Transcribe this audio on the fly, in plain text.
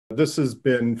This has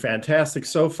been fantastic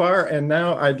so far. And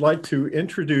now I'd like to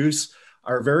introduce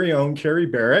our very own Carrie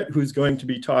Barrett, who's going to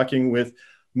be talking with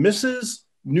Mrs.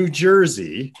 New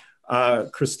Jersey,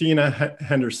 Kristina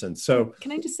Henderson. So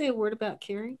can I just say a word about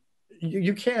Carrie?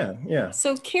 You can, yeah.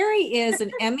 So Carrie is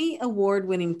an Emmy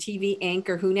award-winning TV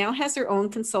anchor who now has her own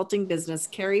consulting business,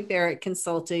 Carrie Barrett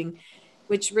Consulting,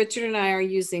 which Richard and I are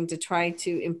using to try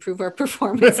to improve our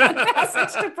performance on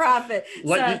Passage to Profit.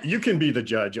 So, you can be the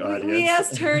judge, audience. We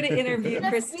asked her to interview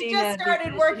Kristina. We just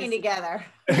started working together.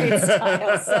 Great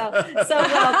style. So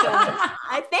welcome.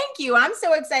 Thank you. I'm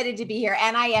so excited to be here.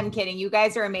 And I am kidding. You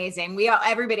guys are amazing.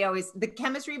 Everybody always, the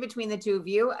chemistry between the two of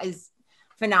you is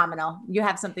phenomenal. You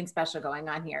have something special going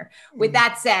on here. With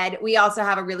that said, we also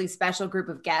have a really special group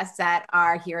of guests that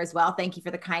are here as well. Thank you for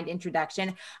the kind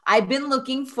introduction. I've been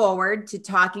looking forward to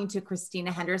talking to Kristina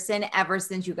Henderson ever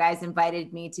since you guys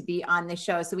invited me to be on the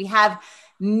show. So we have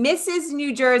Mrs.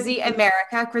 New Jersey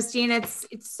America. Kristina,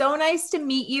 it's so nice to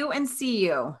meet you and see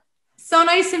you. So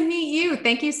nice to meet you.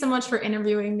 Thank you so much for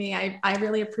interviewing me. I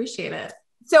really appreciate it.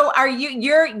 So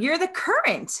you're the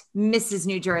current Mrs.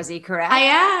 New Jersey, correct? I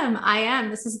am.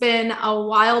 This has been a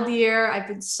wild year. I've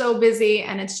been so busy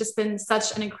and it's just been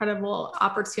such an incredible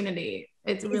opportunity.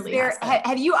 It's really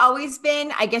have you always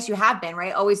been, I guess you have been,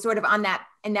 right? Always sort of in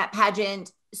that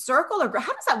pageant circle, or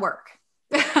how does that work?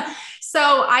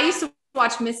 So I used to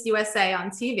watch Miss USA on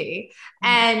TV.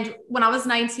 And when I was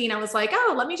 19, I was like,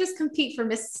 oh, let me just compete for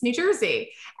Miss New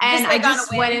Jersey. And I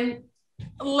just went in.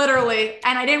 Literally.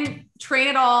 And I didn't train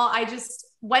at all. I just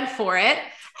went for it.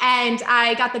 And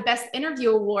I got the best interview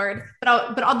award,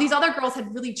 but all these other girls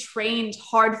had really trained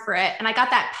hard for it. And I got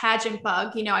that pageant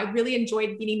bug. You know, I really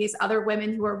enjoyed meeting these other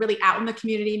women who are really out in the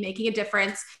community, making a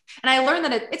difference. And I learned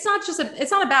that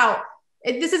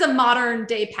this is a modern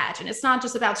day pageant. It's not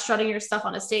just about strutting your stuff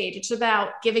on a stage. It's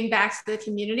about giving back to the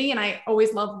community. And I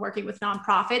always loved working with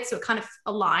nonprofits. So it kind of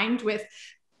aligned with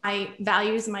my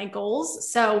values and my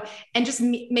goals. So, and just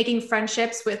making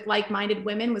friendships with like-minded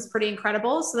women was pretty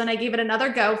incredible. So then I gave it another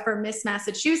go for Miss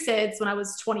Massachusetts when I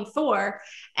was 24,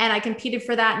 and I competed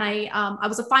for that. And I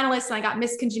was a finalist, and I got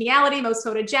Miss Congeniality, most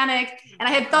photogenic. And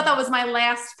I had thought that was my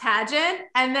last pageant.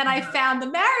 And then I found the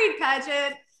married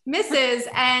pageant, Mrs.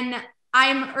 And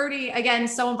I'm already, again,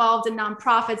 so involved in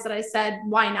nonprofits that I said,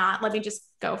 why not? Let me just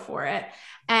go for it.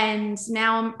 And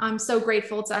now I'm so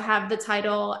grateful to have the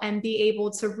title and be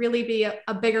able to really be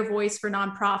a bigger voice for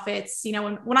nonprofits. You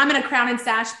know, when I'm in a crown and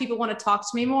sash, people want to talk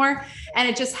to me more, and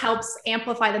it just helps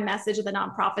amplify the message of the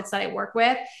nonprofits that I work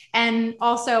with. And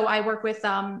also I work with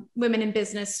women in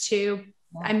business too.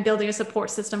 I'm building a support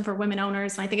system for women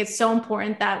owners. And I think it's so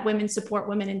important that women support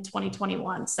women in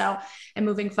 2021. And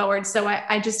moving forward. So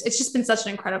it's just been such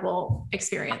an incredible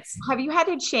experience. Have you had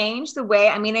to change the way?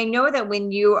 I mean, I know that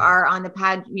when you are on the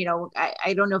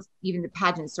I don't know if even the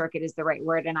pageant circuit is the right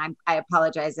word. And I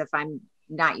apologize if I'm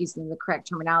not using the correct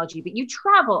terminology, but you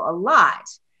travel a lot.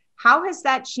 How has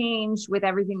that changed with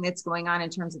everything that's going on in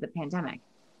terms of the pandemic?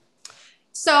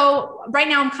 So right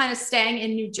now I'm kind of staying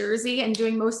in New Jersey and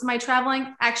doing most of my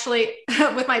traveling. Actually,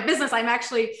 with my business, I'm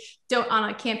actually on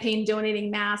a campaign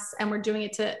donating masks, and we're doing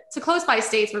it to close by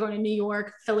states. We're going to New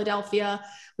York, Philadelphia.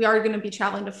 We are going to be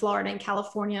traveling to Florida and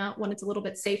California when it's a little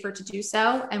bit safer to do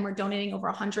so. And we're donating over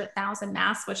 100,000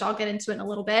 masks, which I'll get into in a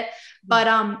little bit. But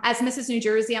as Mrs. New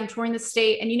Jersey, I'm touring the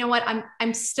state, and you know what?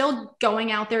 I'm still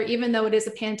going out there, even though it is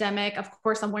a pandemic. Of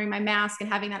course, I'm wearing my mask and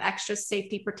having that extra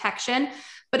safety protection.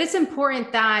 But it's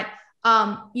important that,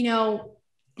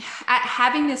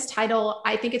 having this title,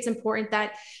 I think it's important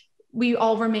that we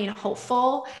all remain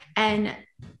hopeful, and,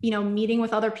 meeting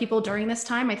with other people during this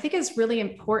time, I think is really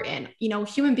important.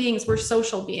 Human beings, we're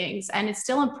social beings, and it's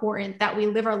still important that we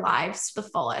live our lives to the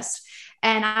fullest.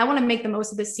 And I want to make the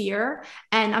most of this year,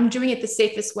 and I'm doing it the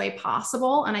safest way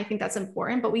possible. And I think that's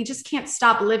important, but we just can't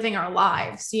stop living our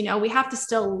lives. We have to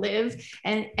still live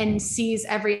and seize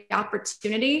every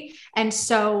opportunity. And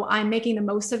so I'm making the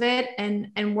most of it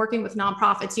and working with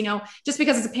nonprofits. Just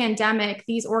because it's a pandemic,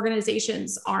 these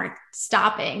organizations aren't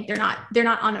stopping. They're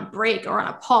not on a break or on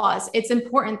a pause. It's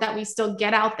important that we still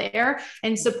get out there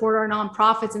and support our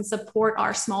nonprofits and support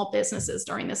our small businesses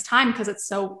during this time, because it's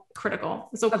so critical.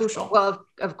 It's so crucial. Well,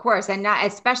 of course. And not,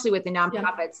 especially with the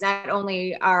nonprofits, not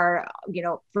only are,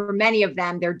 for many of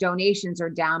them, their donations are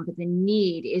down, but the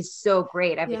need is so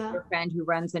great. I have a friend who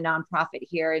runs a nonprofit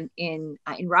here in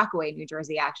Rockaway, New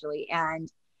Jersey, actually.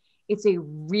 And it's a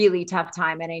really tough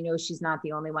time. And I know she's not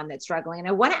the only one that's struggling. And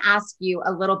I want to ask you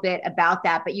a little bit about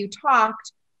that, but you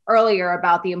talked earlier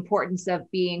about the importance of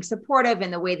being supportive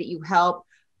and the way that you help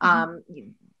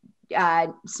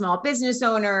small business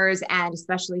owners and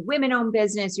especially women-owned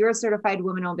business. You're a certified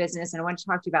women-owned business, and I want to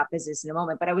talk to you about business in a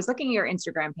moment. But I was looking at your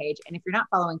Instagram page, and if you're not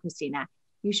following Kristina,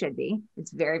 you should be.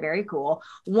 It's very, very cool.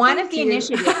 One of the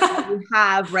initiatives that you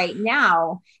have right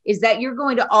now is that you're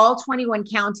going to all 21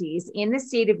 counties in the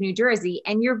state of New Jersey,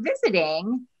 and you're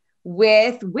visiting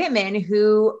with women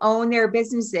who own their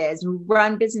businesses, who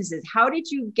run businesses. How did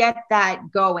you get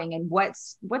that going? And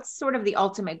what's sort of the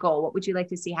ultimate goal? What would you like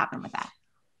to see happen with that?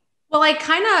 Well, I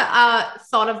kind of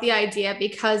thought of the idea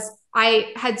because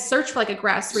I had searched for like a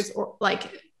grassroots or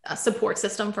like a support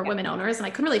system for women owners, and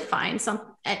I couldn't really find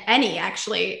any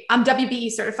actually. I'm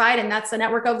WBE certified, and that's a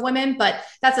network of women, but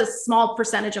that's a small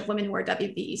percentage of women who are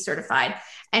WBE certified.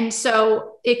 And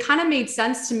so it kind of made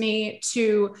sense to me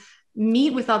to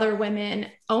meet with other women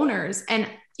owners. And,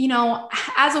 you know,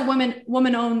 as a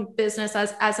woman-owned business,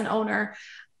 as an owner,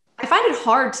 I find it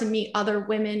hard to meet other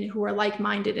women who are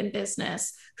like-minded in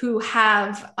business, who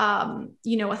have,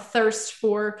 you know, a thirst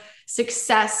for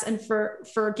success and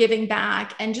for giving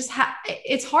back, and just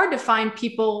it's hard to find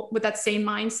people with that same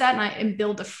mindset and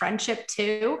build a friendship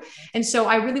too. And so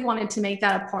I really wanted to make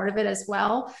that a part of it as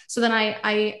well. So then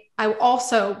I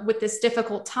also, with this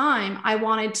difficult time, I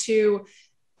wanted to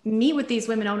meet with these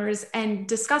women owners and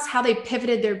discuss how they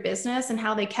pivoted their business and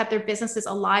how they kept their businesses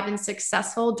alive and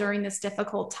successful during this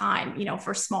difficult time, you know,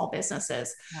 for small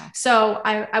businesses. Yeah. So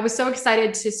I was so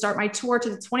excited to start my tour to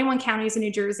the 21 counties in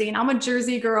New Jersey. And I'm a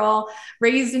Jersey girl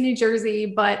raised in New Jersey,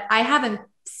 but I haven't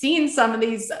seen some of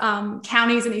these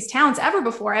counties and these towns ever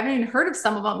before. I haven't even heard of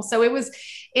some of them. So it was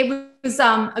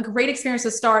a great experience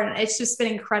to start. And it's just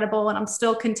been incredible. And I'm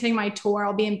still continuing my tour.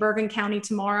 I'll be in Bergen County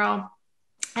tomorrow.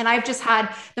 And I've just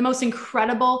had the most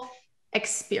incredible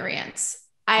experience.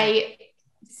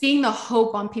 Seeing the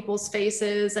hope on people's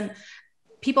faces, and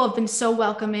people have been so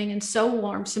welcoming and so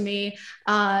warm to me.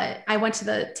 I went to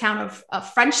the town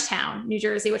of Frenchtown, New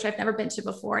Jersey, which I've never been to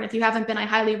before. And if you haven't been, I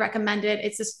highly recommend it.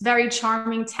 It's this very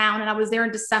charming town. And I was there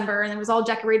in December, and it was all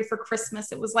decorated for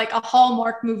Christmas. It was like a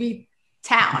Hallmark movie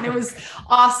town. It was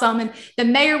awesome. And the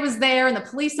mayor was there, and the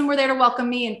policemen were there to welcome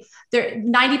me. And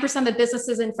 90% of the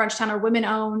businesses in Frenchtown are women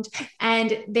owned.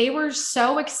 And they were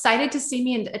so excited to see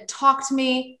me and talk to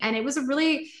me. And it was a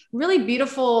really, really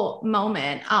beautiful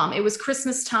moment. It was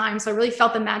Christmas time. So I really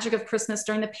felt the magic of Christmas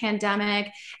during the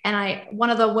pandemic. And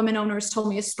one of the women owners told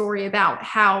me a story about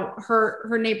how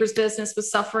her neighbor's business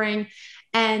was suffering,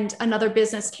 and another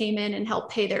business came in and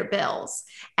helped pay their bills.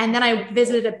 And then I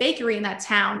visited a bakery in that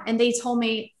town, and they told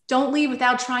me, don't leave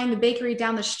without trying the bakery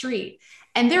down the street.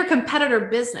 And they're a competitor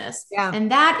business. Yeah.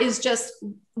 And that is just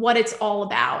what it's all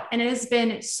about. And it has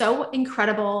been so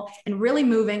incredible and really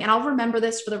moving. And I'll remember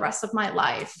this for the rest of my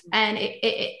life. And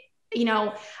you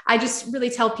know, I just really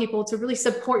tell people to really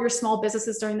support your small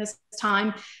businesses during this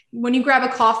time. When you grab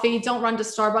a coffee, don't run to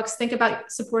Starbucks. Think about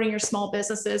supporting your small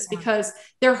businesses, because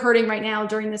they're hurting right now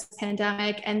during this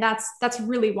pandemic. And that's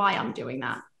really why I'm doing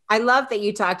that. I love that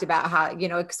you talked about how, you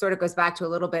know, it sort of goes back to a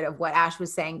little bit of what Ash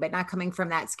was saying, but not coming from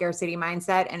that scarcity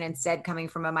mindset, and instead coming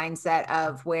from a mindset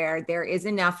of where there is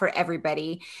enough for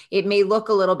everybody. It may look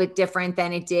a little bit different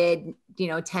than it did, you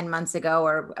know, 10 months ago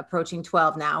or approaching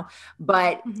 12 now,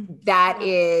 but that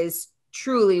is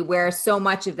truly where so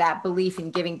much of that belief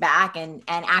in giving back and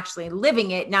actually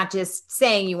living it, not just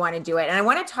saying you want to do it. And I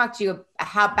want to talk to you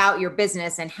about your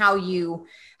business and how you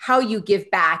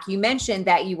give back. You mentioned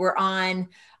that you were on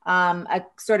a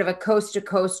sort of a coast to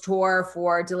coast tour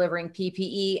for delivering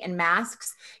PPE and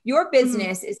masks. Your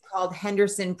business is called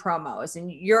Henderson Promos,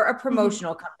 and you're a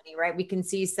promotional company, right? We can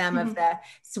see some of the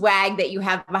swag that you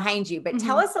have behind you, but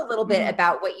tell us a little bit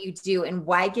about what you do and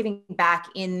why giving back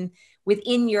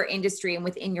within your industry and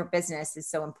within your business is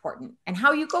so important, and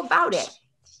how you go about it.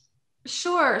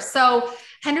 Sure. So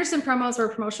Henderson Promos, are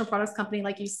a promotional products company.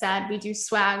 Like you said, we do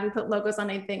swag. We put logos on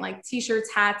anything like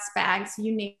t-shirts, hats, bags,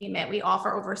 you name it. We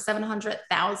offer over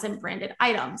 700,000 branded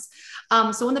items.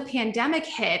 So when the pandemic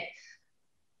hit,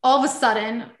 all of a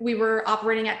sudden we were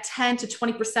operating at 10 to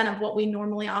 20% of what we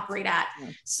normally operate at.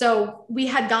 So we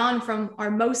had gone from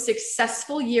our most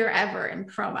successful year ever in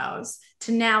promos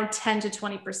to now 10 to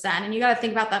 20%. And you got to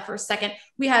think about that for a second.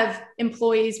 We have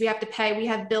employees we have to pay. We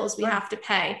have bills we have to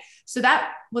pay. So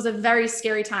that was a very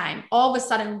scary time. All of a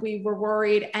sudden we were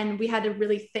worried, and we had to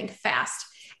really think fast.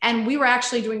 And we were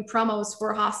actually doing promos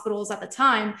for hospitals at the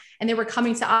time, and they were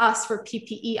coming to us for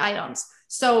PPE items.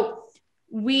 So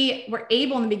we were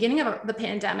able in the beginning of the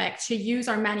pandemic to use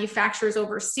our manufacturers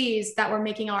overseas that were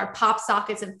making our pop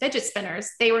sockets and fidget spinners.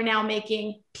 They were now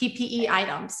making PPE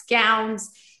items,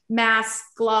 gowns, masks,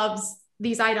 gloves,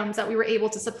 these items that we were able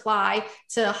to supply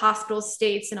to hospitals,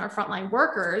 states, and our frontline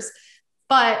workers.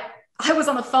 But I was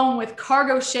on the phone with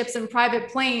cargo ships and private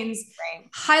planes,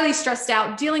 highly stressed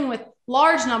out, dealing with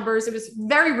large numbers. It was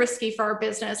very risky for our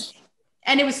business.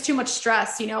 And it was too much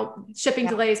stress, you know, shipping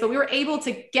delays, but we were able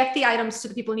to get the items to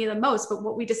the people who need them most. But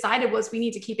what we decided was we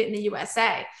need to keep it in the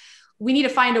USA. We need to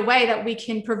find a way that we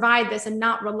can provide this and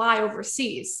not rely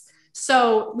overseas.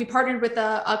 So we partnered with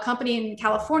a company in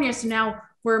California. So now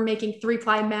we're making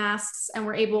 3-ply masks, and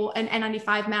we're able, an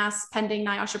N95 masks pending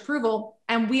NIOSH approval.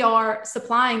 And we are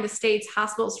supplying the state's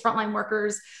hospitals, frontline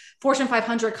workers, Fortune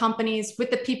 500 companies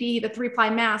with the PPE, the 3-ply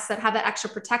masks that have that extra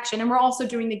protection. And we're also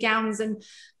doing the gowns and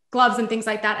gloves and things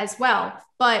like that as well.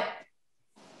 But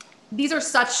these are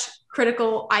such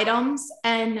critical items,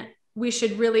 and we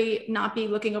should really not be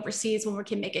looking overseas when we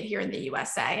can make it here in the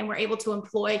USA, and we're able to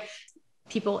employ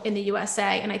people in the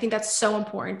USA. And I think that's so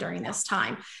important during this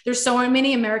time. There's so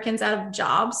many Americans out of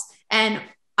jobs, and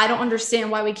I don't understand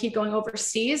why we keep going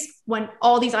overseas when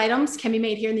all these items can be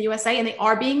made here in the USA, and they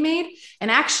are being made.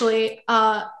 And actually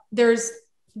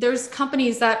there's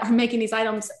companies that are making these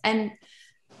items, and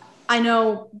I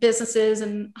know businesses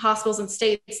and hospitals and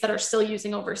states that are still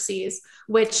using overseas,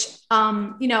 which,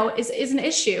 you know, is an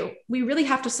issue. We really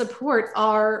have to support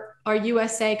our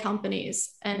USA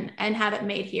companies and have it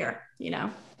made here, you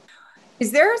know.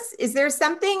 Is there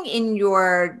something in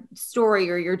your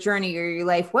story or your journey or your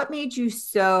life? What made you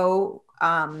so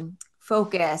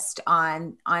focused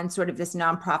on sort of this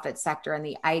nonprofit sector and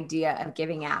the idea of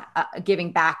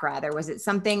giving back rather? Was it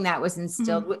something that was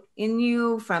instilled in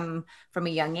you from a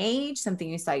young age, something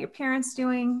you saw your parents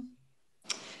doing?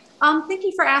 Thank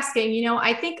you for asking. You know,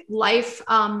 I think life,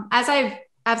 as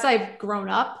I've grown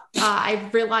up,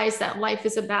 I've realized that life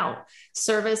is about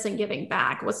service and giving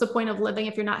back. What's the point of living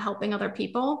if you're not helping other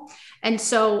people? And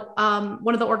so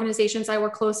one of the organizations I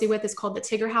work closely with is called the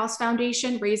Tigger House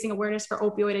Foundation, raising awareness for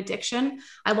opioid addiction.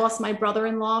 I lost my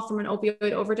brother-in-law from an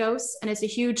opioid overdose, and it's a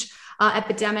huge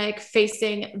epidemic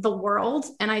facing the world.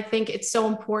 And I think it's so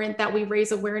important that we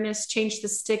raise awareness, change the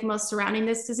stigma surrounding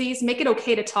this disease, make it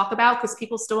okay to talk about, because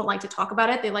people still don't like to talk about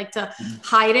it. They like to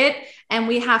hide it. And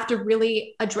we have to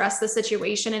really address the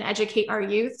situation and educate our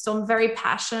youth. So I'm very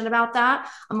passionate about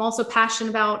that. I'm also passionate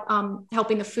about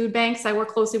helping the food banks. I work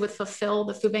closely with Fulfill,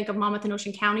 the food bank of Monmouth and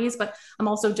Ocean counties, but I'm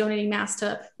also donating masks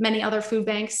to many other food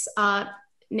banks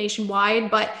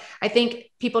nationwide. But I think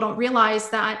people don't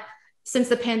realize that since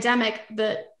the pandemic,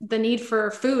 the need for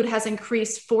food has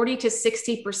increased 40 to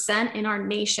 60% in our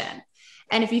nation.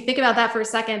 And if you think about that for a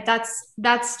second,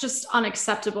 that's just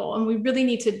unacceptable. And we really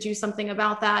need to do something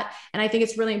about that. And I think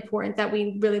it's really important that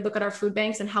we really look at our food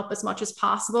banks and help as much as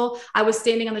possible. I was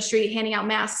standing on the street handing out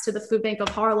masks to the food bank of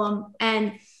Harlem,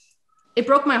 and it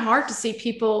broke my heart to see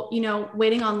people, you know,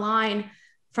 waiting online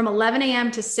from 11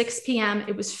 a.m. to 6 p.m.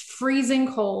 It was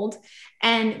freezing cold,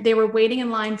 and they were waiting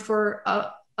in line for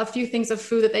a few things of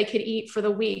food that they could eat for the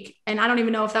week. And I don't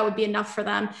even know if that would be enough for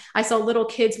them. I saw little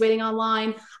kids waiting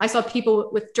online. I saw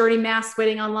people with dirty masks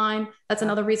waiting online. That's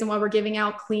another reason why we're giving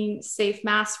out clean, safe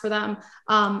masks for them.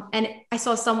 And I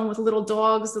saw someone with little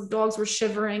dogs. The dogs were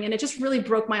shivering, and it just really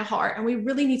broke my heart. And we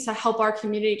really need to help our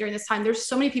community during this time. There's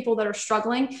so many people that are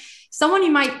struggling. Someone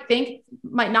you might think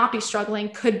might not be struggling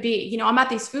could be. You know, I'm at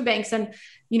these food banks, and,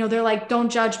 you know, they're like, don't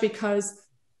judge, because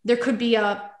there could be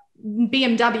a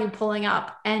BMW pulling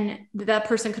up and that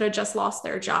person could have just lost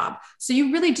their job. So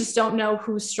you really just don't know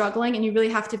who's struggling, and you really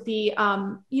have to be,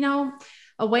 you know,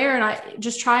 aware, and I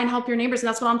just try and help your neighbors. And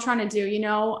that's what I'm trying to do. You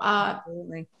know,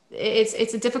 Absolutely.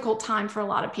 It's a difficult time for a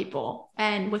lot of people.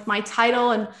 And with my title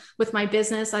and with my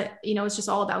business, you know, it's just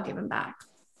all about giving back.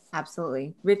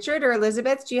 Absolutely. Richard or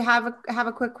Elizabeth, do you have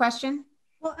a quick question?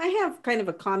 Well, I have kind of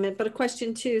a comment, but a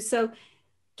question too. So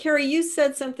Carrie, you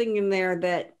said something in there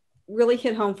that really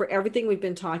hit home for everything we've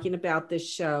been talking about this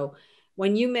show.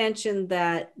 When you mentioned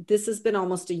that this has been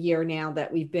almost a year now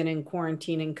that we've been in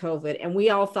quarantine and COVID, and we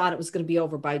all thought it was going to be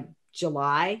over by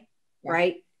July,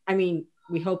 right? I mean,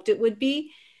 we hoped it would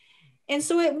be. And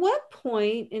so at what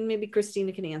point, and maybe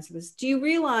Kristina can answer this, do you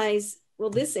realize, well,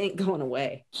 this ain't going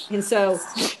away? And so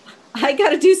I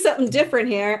got to do something different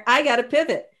here. I got to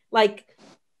pivot. Like,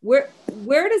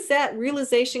 where does that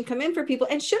realization come in for people?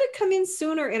 And should it come in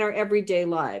sooner in our everyday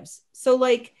lives? So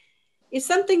like, if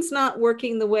something's not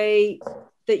working the way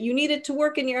that you need it to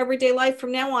work in your everyday life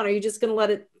from now on, are you just going to let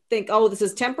it think, oh, this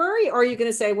is temporary? Or are you going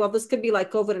to say, well, this could be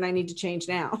like COVID and I need to change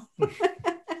now?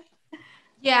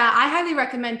 Yeah, I highly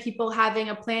recommend people having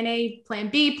a plan A, plan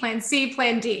B, plan C,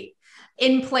 plan D.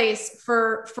 in place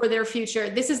for their future.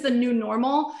 This is the new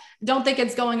normal. Don't think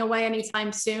it's going away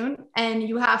anytime soon. And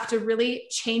you have to really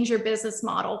change your business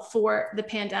model for the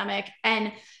pandemic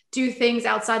and do things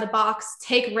outside the box,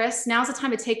 take risks. Now's the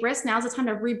time to take risks. Now's the time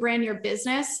to rebrand your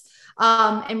business,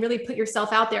 and really put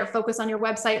yourself out there. Focus on your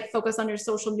website, focus on your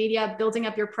social media, building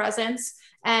up your presence.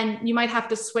 And you might have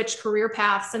to switch career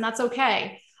paths, and that's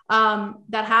okay.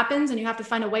 That happens, and you have to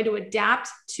find a way to adapt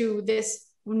to this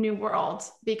new world,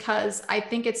 because I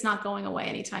think it's not going away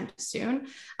anytime soon,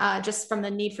 just from the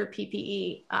need for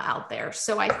PPE out there.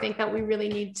 So I think that we really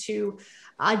need to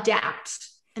adapt,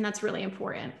 and that's really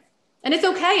important. And it's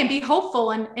okay, and be hopeful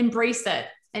and embrace it,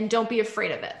 and don't be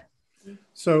afraid of it.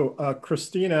 So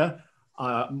Kristina,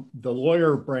 the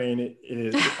lawyer brain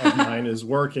of mine is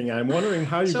working. I'm wondering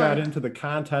how you got into the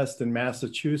contest in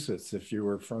Massachusetts if you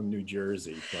were from New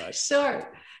Jersey. But.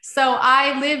 Sure. So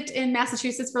I lived in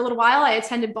Massachusetts for a little while. I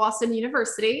attended Boston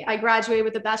University. I graduated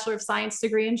with a Bachelor of Science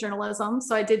degree in journalism.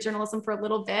 So I did journalism for a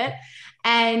little bit.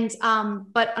 And,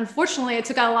 but unfortunately I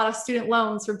took out a lot of student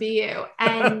loans for BU,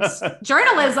 and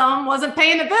journalism wasn't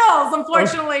paying the bills,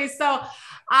 unfortunately. So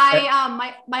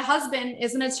my husband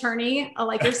is an attorney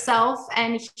like yourself,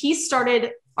 and he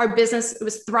started our business. It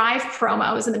was Thrive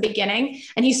Promos in the beginning.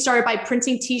 And he started by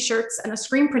printing t-shirts and a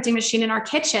screen printing machine in our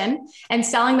kitchen and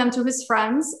selling them to his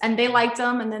friends, and they liked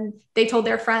them. And then they told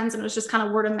their friends, and it was just kind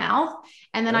of word of mouth.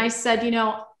 And then I said,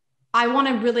 I want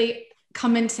to really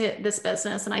come into this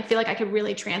business, and I feel like I could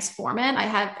really transform it. I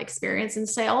have experience in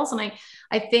sales, and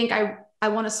I think I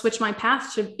want to switch my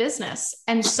path to business.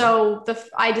 And so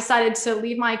I decided to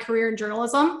leave my career in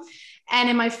journalism. And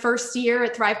in my first year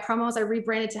at Thrive Promos, I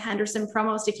rebranded to Henderson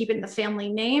Promos to keep it in the family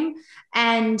name.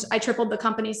 And I tripled the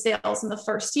company's sales in the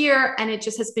first year. And it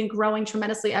just has been growing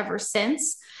tremendously ever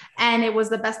since. And it was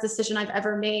the best decision I've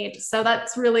ever made. So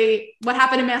that's really what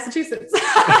happened in Massachusetts.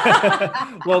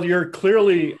 Well, you're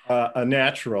clearly a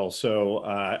natural. So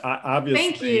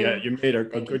obviously you made a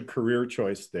good career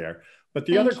choice there. But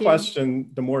the other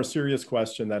question, the more serious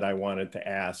question that I wanted to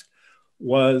ask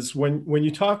was when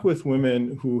you talk with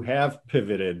women who have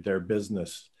pivoted their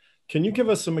business, can you give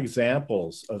us some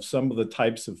examples of some of the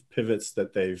types of pivots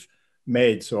that they've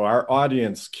made so our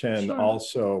audience can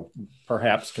also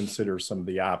perhaps consider some of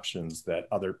the options that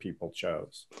other people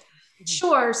chose?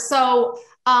 Sure. So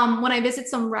when I visit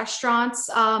some restaurants,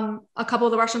 a couple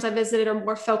of the restaurants I visited are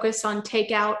more focused on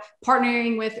takeout,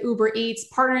 partnering with Uber Eats,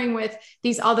 partnering with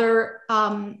these other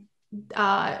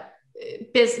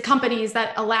companies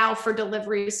that allow for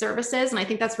delivery services. And I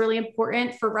think that's really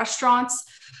important for restaurants.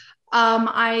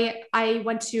 I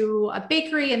went to a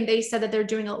bakery, and they said that they're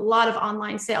doing a lot of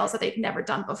online sales that they've never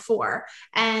done before,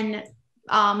 and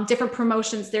different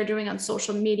promotions they're doing on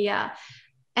social media.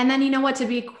 And then, to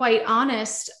be quite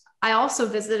honest, I also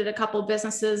visited a couple of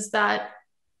businesses that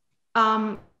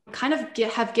kind of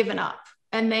have given up,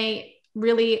 and they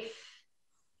really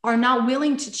are not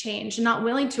willing to change, not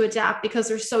willing to adapt, because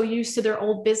they're so used to their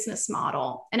old business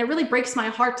model. And it really breaks my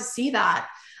heart to see that.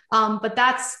 But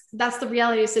that's the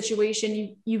reality of the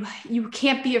situation. You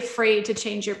can't be afraid to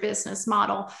change your business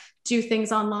model, do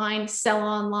things online, sell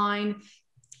online,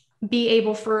 be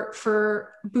able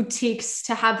for boutiques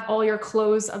to have all your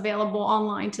clothes available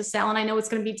online to sell. And I know it's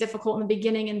going to be difficult in the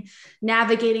beginning and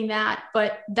navigating that,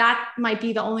 but that might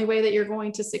be the only way that you're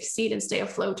going to succeed and stay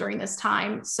afloat during this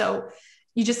time. So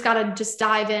you just got to just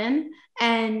dive in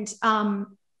and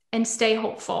stay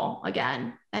hopeful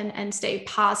again, and stay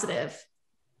positive.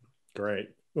 Great.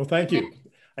 Well, thank you.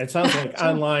 It sounds like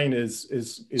online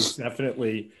is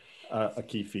definitely a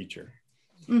key feature.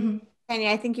 Mm-hmm. Penny,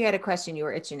 I think you had a question you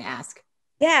were itching to ask.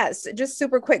 Yes, just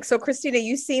super quick. So Kristina,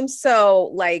 you seem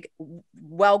so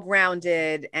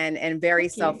well-grounded and very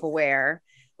self-aware,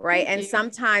 right? And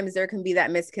sometimes there can be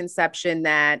that misconception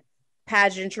that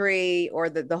pageantry or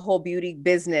the whole beauty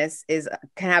business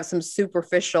can have some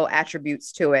superficial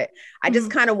attributes to it. I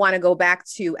just kind of want to go back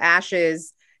to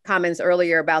Ash's comments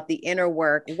earlier about the inner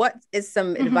work. What is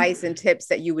some advice and tips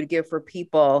that you would give for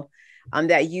people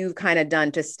that you've kind of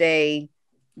done to stay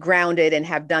grounded and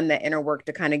have done the inner work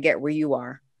to kind of get where you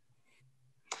are?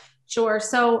 Sure.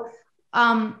 So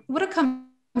what it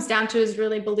comes down to is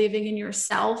really believing in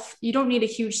yourself. You don't need a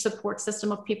huge support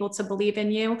system of people to believe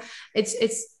in you.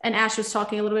 And Ash was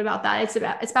talking a little bit about that.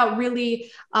 It's about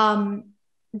really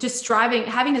just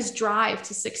having this drive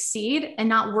to succeed and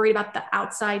not worry about the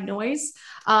outside noise.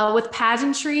 With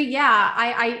pageantry,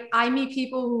 I meet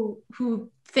people who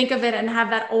think of it and have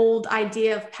that old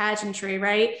idea of pageantry,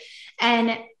 right?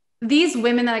 And these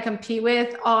women that I compete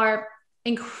with are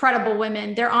incredible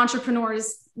women. They're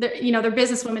entrepreneurs. They're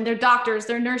business women. They're doctors.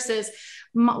 They're nurses.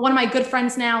 One of my good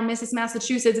friends now, Mrs.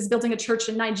 Massachusetts, is building a church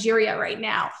in Nigeria right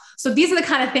now. So these are the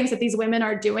kind of things that these women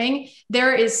are doing.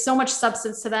 There is so much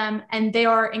substance to them, and they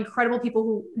are incredible people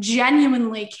who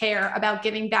genuinely care about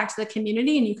giving back to the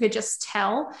community, and you could just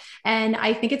tell. And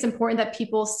I think it's important that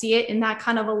people see it in that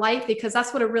kind of a light, because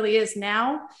that's what it really is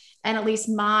now. And at least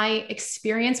my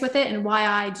experience with it and why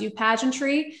I do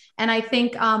pageantry. And I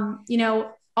think, you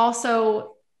know,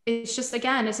 also it's just,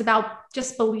 again, it's about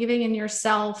just believing in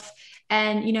yourself.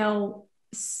 And, you know,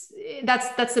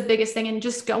 that's the biggest thing, and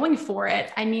just going for it.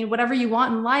 I mean, whatever you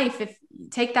want in life, if you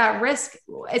take that risk,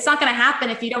 it's not going to happen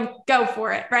if you don't go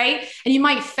for it. Right. And you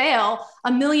might fail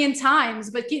a million times,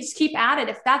 but just keep at it.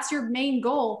 If that's your main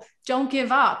goal, don't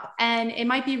give up. And it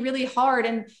might be really hard,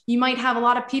 and you might have a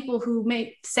lot of people who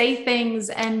may say things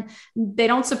and they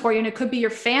don't support you, and it could be your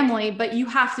family, but you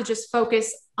have to just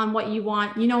focus on what you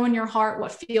want, you know, in your heart,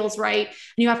 what feels right. And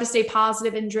you have to stay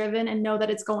positive and driven and know that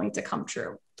it's going to come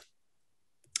true.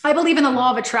 I believe in the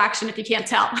law of attraction, if you can't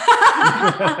tell.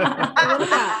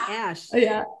 Ash.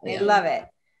 Yeah. I love it.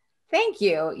 Thank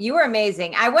you. You were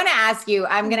amazing. I'm going to ask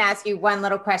you one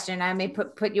little question. I may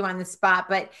put you on the spot,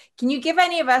 but can you give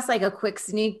any of us like a quick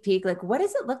sneak peek? Like, what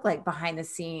does it look like behind the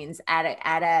scenes at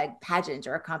a pageant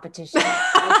or a competition? Like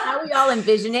how we all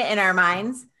envision it in our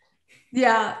minds?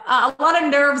 Yeah. A lot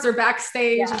of nerves are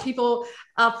backstage, and people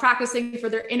practicing for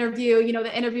their interview. You know,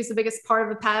 the interview is the biggest part of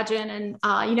the pageant, and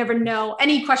you never know.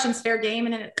 Any question's fair game,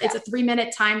 and it's a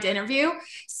 3-minute timed interview.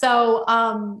 So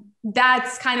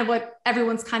that's kind of what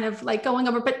everyone's kind of like going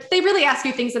over, but they really ask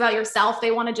you things about yourself. They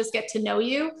want to just get to know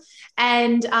you.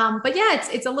 And, but yeah,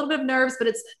 it's a little bit of nerves,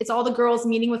 but it's all the girls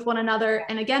meeting with one another.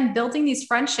 And again, building these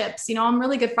friendships. You know, I'm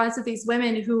really good friends with these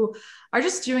women who are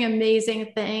just doing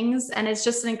amazing things. And it's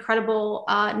just an incredible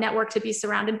network to be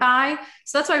surrounded by.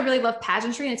 So that's why I really love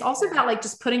pageantry. And it's also about like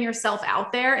just putting yourself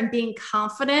out there and being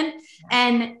confident.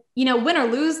 And, you know, win or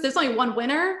lose, there's only one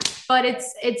winner, but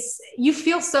you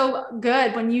feel so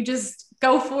good when you just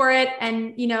go for it.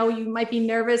 And, you know, you might be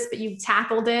nervous, but you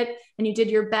tackled it and you did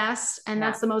your best. And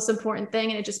that's the most important thing.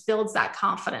 And it just builds that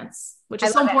confidence, which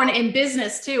is so important in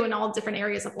business too, in all different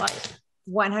areas of life.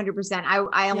 100%.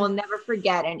 I will never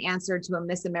forget an answer to a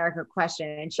Miss America question.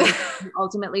 And she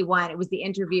ultimately won. It was the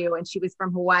interview, and she was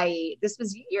from Hawaii. This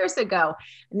was years ago.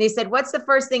 And they said, "What's the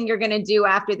first thing you're going to do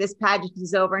after this pageant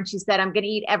is over?" And she said, "I'm going to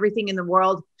eat everything in the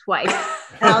world twice."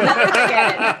 And I'll never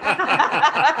forget it.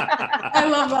 I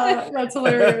love that. That's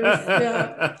hilarious.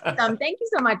 Yeah. Thank you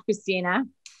so much, Kristina.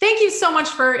 Thank you so much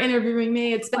for interviewing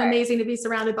me. It's been amazing to be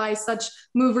surrounded by such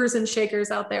movers and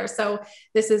shakers out there. So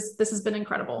this has been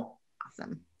incredible.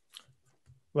 Awesome.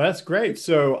 Well, that's great.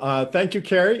 So thank you,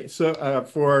 Carrie. So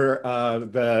for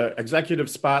the executive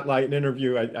spotlight and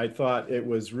interview, I thought it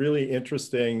was really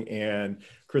interesting. And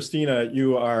Kristina,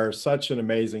 you are such an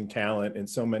amazing talent in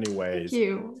so many ways. Thank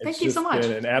you. Thank you so much. It's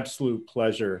been an absolute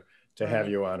pleasure to have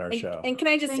you on our show. And can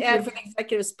I just add, for the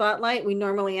executive spotlight, we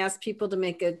normally ask people to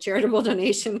make a charitable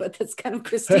donation, but that's kind of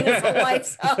Kristina's whole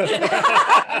life. So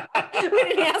we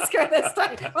didn't ask her this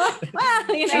time. Well,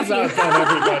 you know, she's outdone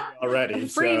everybody already.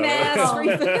 Free mass, free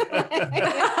food.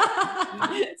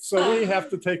 So we have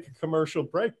to take a commercial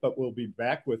break, but we'll be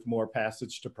back with more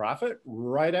Passage to Profit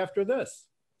right after this.